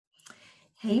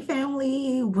Hey,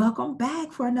 family, welcome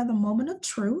back for another moment of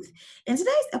truth. In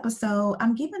today's episode,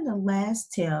 I'm giving the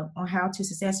last tip on how to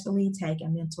successfully take a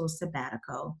mental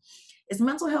sabbatical. It's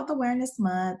Mental Health Awareness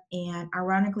Month, and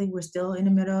ironically, we're still in the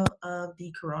middle of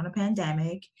the corona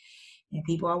pandemic, and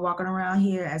people are walking around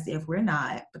here as if we're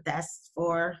not, but that's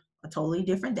for a totally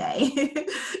different day.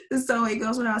 So it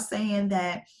goes without saying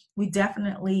that we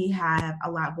definitely have a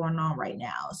lot going on right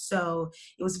now. So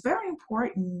it was very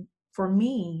important for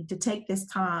me to take this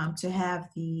time to have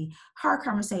the hard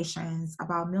conversations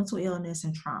about mental illness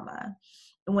and trauma.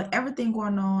 And with everything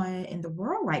going on in the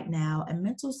world right now, a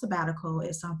mental sabbatical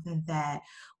is something that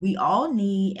we all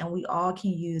need and we all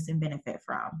can use and benefit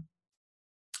from.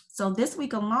 So this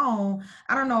week alone,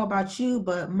 I don't know about you,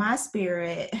 but my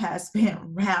spirit has been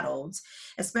rattled,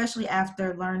 especially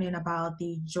after learning about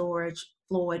the George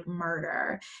Floyd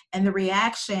murder and the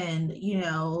reaction,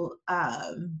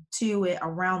 to it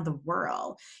around the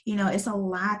world. It's a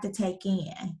lot to take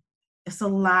in. It's a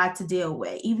lot to deal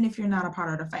with, even if you're not a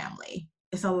part of the family.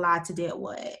 It's a lot to deal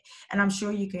with. And I'm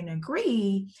sure you can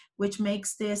agree, which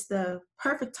makes this the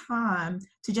perfect time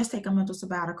to just take a mental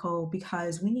sabbatical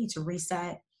because we need to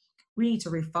reset, we need to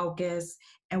refocus,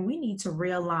 and we need to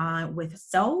realign with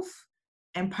self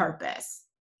and purpose.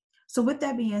 So, with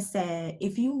that being said,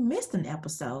 if you missed an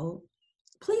episode,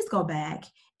 please go back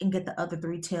and get the other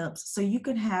three tips so you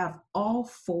can have all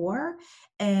four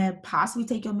and possibly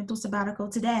take your mental sabbatical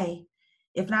today.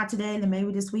 If not today, then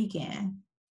maybe this weekend.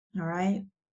 All right.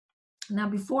 Now,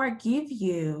 before I give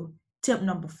you tip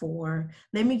number 4,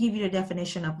 let me give you the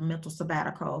definition of a mental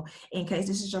sabbatical in case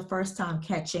this is your first time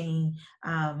catching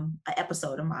an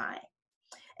episode of mine.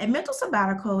 A mental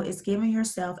sabbatical is giving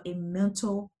yourself a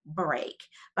mental break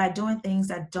by doing things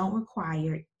that don't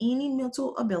require any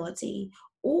mental ability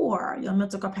or your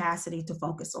mental capacity to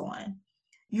focus on.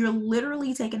 You're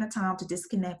literally taking the time to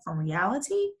disconnect from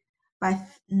reality by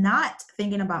not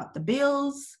thinking about the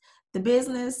bills, the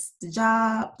business, the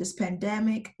job, this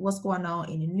pandemic, what's going on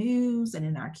in the news and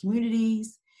in our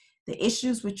communities, the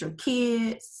issues with your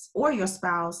kids or your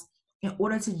spouse, in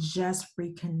order to just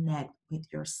reconnect with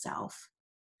yourself.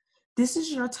 This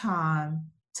is your time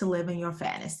to live in your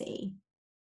fantasy.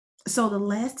 So, the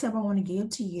last tip I want to give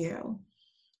to you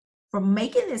for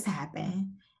making this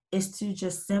happen is to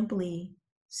just simply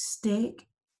stick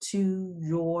to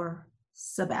your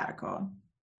sabbatical.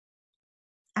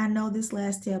 I know this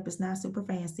last tip is not super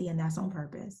fancy and that's on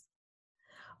purpose,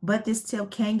 but this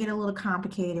tip can get a little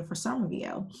complicated for some of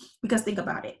you because think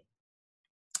about it.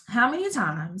 How many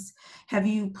times have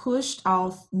you pushed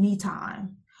off me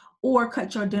time or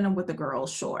cut your dinner with the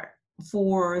girls short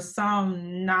for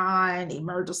some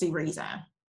non-emergency reason,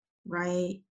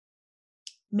 right?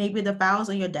 Maybe the files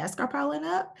on your desk are piling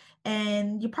up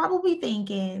and you're probably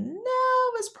thinking,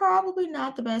 no, it's probably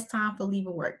not the best time for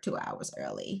leaving work 2 hours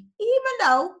early, even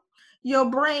though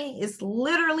your brain is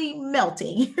literally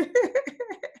melting.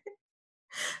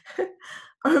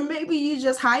 Or maybe you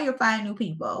just hire 5 new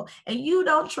people and you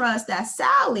don't trust that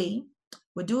Sally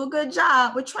would do a good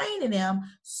job with training them.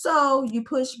 So you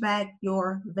push back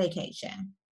your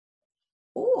vacation.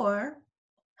 Or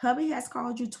hubby has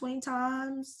called you 20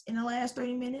 times in the last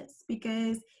 30 minutes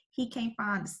because he can't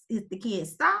find the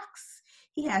kid's stocks.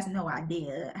 He has no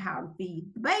idea how to feed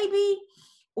the baby,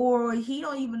 or he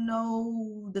don't even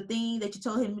know the thing that you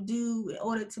told him to do in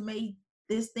order to make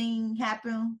this thing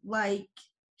happen. Like,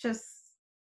 just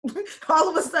all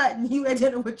of a sudden you at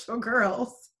dinner with your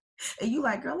girls and you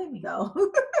like, girl, let me go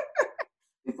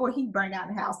before he burn out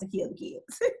the house and kill the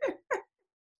kids.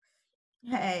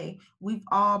 Hey, we've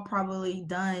all probably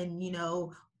done,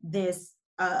 this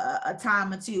a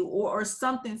time or two or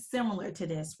something similar to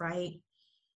this, right?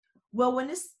 Well,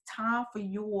 when it's time for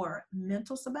your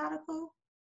mental sabbatical,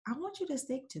 I want you to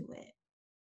stick to it.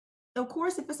 Of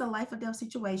course, if it's a life or death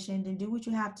situation, then do what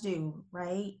you have to do,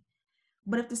 right?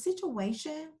 But if the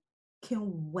situation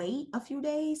can wait a few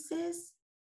days, sis,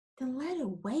 then let it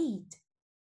wait.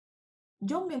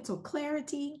 Your mental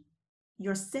clarity,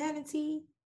 your sanity,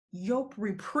 your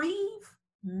reprieve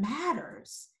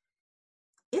matters.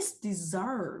 It's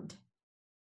deserved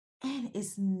and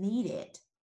it's needed,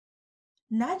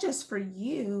 not just for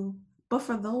you, but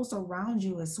for those around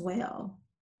you as well.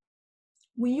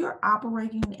 When you're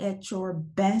operating at your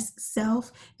best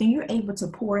self, then you're able to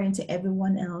pour into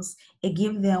everyone else and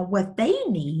give them what they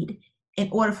need in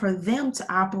order for them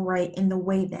to operate in the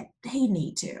way that they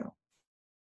need to.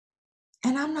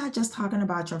 And I'm not just talking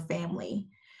about your family,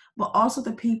 but also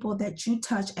the people that you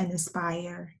touch and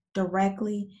inspire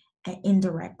directly and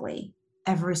indirectly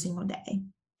every single day.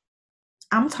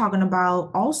 I'm talking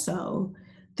about also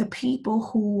the people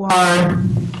who are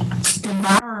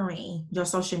monitoring your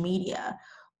social media,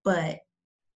 but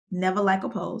never like a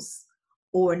post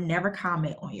or never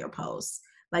comment on your posts.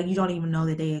 Like you don't even know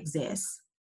that they exist,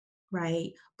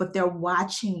 right? But they're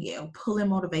watching you, pulling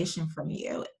motivation from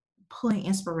you, pulling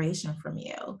inspiration from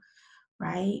you,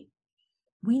 right?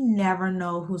 We never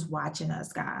know who's watching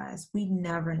us, guys. We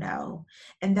never know.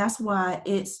 And that's why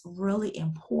it's really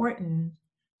important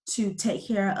to take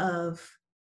care of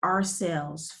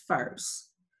ourselves first.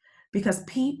 Because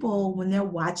people, when they're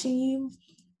watching you,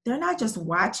 they're not just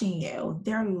watching you,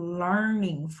 they're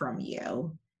learning from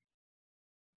you.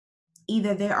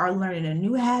 Either they are learning a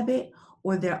new habit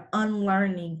or they're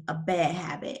unlearning a bad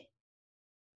habit.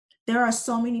 There are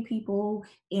so many people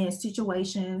in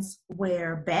situations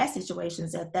where, bad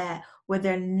situations at that, where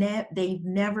they've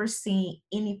never seen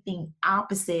anything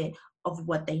opposite of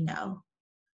what they know.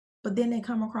 But then they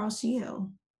come across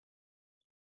you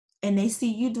and they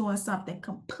see you doing something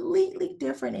completely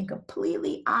different and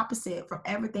completely opposite from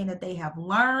everything that they have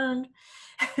learned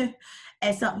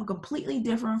and something completely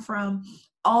different from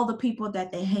all the people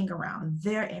that they hang around,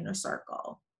 their inner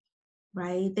circle.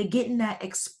 Right? They're getting that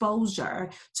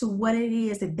exposure to what it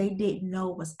is that they didn't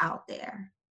know was out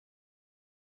there.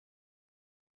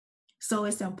 So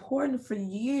it's important for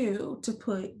you to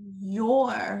put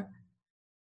your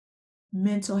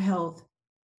mental health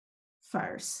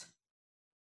first.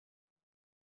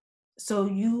 So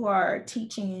you are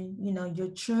teaching,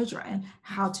 your children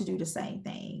how to do the same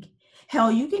thing.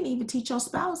 Hell, you can even teach your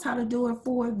spouse how to do it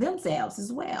for themselves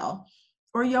as well,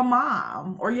 or your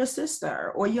mom, or your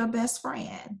sister, or your best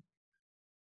friend,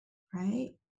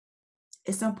 right?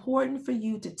 It's important for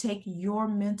you to take your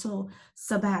mental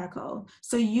sabbatical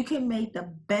so you can make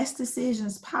the best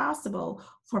decisions possible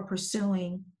for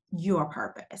pursuing your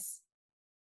purpose.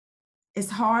 It's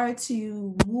hard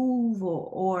to move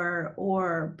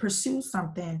or pursue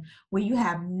something where you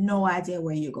have no idea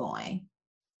where you're going.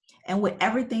 And with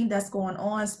everything that's going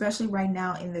on, especially right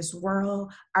now in this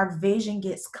world, our vision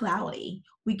gets cloudy.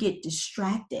 We get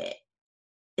distracted.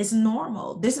 It's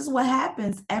normal. This is what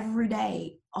happens every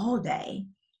day, all day.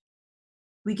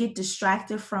 We get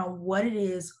distracted from what it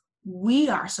is we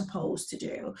are supposed to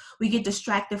do. We get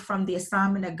distracted from the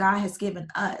assignment that God has given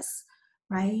us,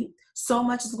 right? So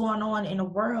much is going on in the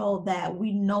world that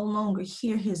we no longer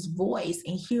hear his voice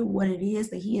and hear what it is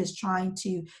that he is trying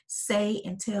to say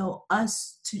and tell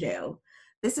us to do.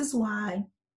 This is why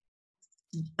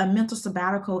a mental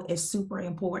sabbatical is super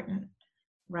important,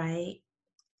 right?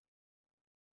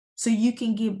 So you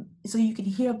can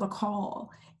hear the call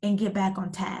and get back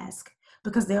on task,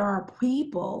 because there are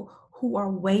people who are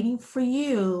waiting for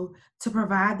you to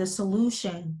provide the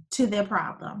solution to their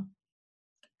problem.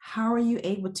 How are you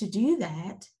able to do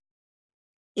that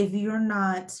if you're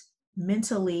not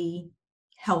mentally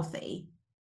healthy?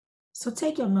 So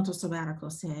take your mental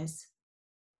sabbatical, sis.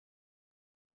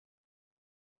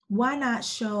 Why not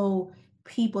show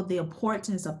people the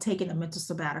importance of taking a mental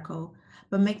sabbatical,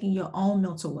 but making your own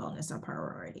mental wellness a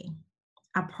priority?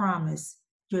 I promise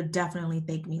you'll definitely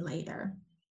thank me later.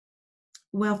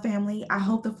 Well, family, I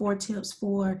hope the 4 tips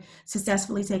for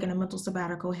successfully taking a mental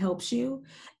sabbatical helps you.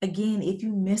 Again, if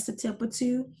you missed a tip or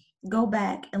two, go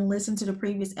back and listen to the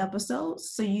previous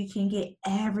episodes so you can get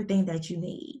everything that you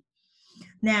need.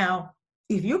 Now,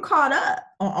 if you're caught up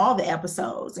on all the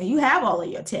episodes and you have all of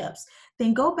your tips,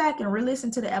 then go back and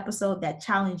re-listen to the episode that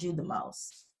challenged you the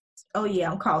most. Oh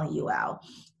yeah, I'm calling you out,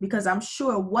 because I'm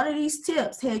sure one of these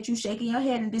tips had you shaking your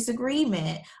head in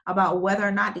disagreement about whether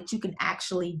or not that you can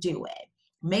actually do it.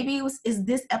 Maybe is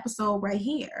this episode right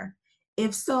here.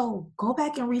 If so, go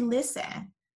back and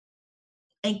re-listen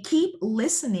and keep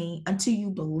listening until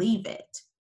you believe it,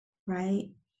 right?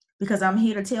 Because I'm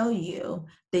here to tell you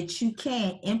that you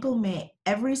can implement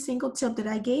every single tip that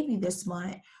I gave you this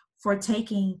month for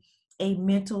taking a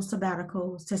mental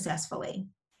sabbatical successfully.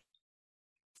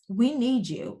 We need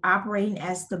you operating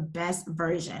as the best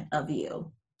version of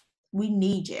you. We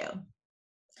need you.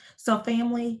 So,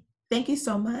 family, thank you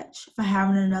so much for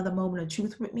having another moment of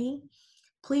truth with me.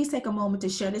 Please take a moment to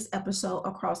share this episode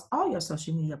across all your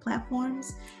social media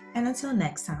platforms. And until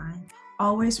next time,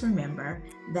 always remember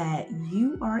that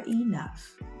you are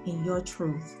enough and your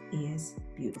truth is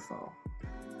beautiful.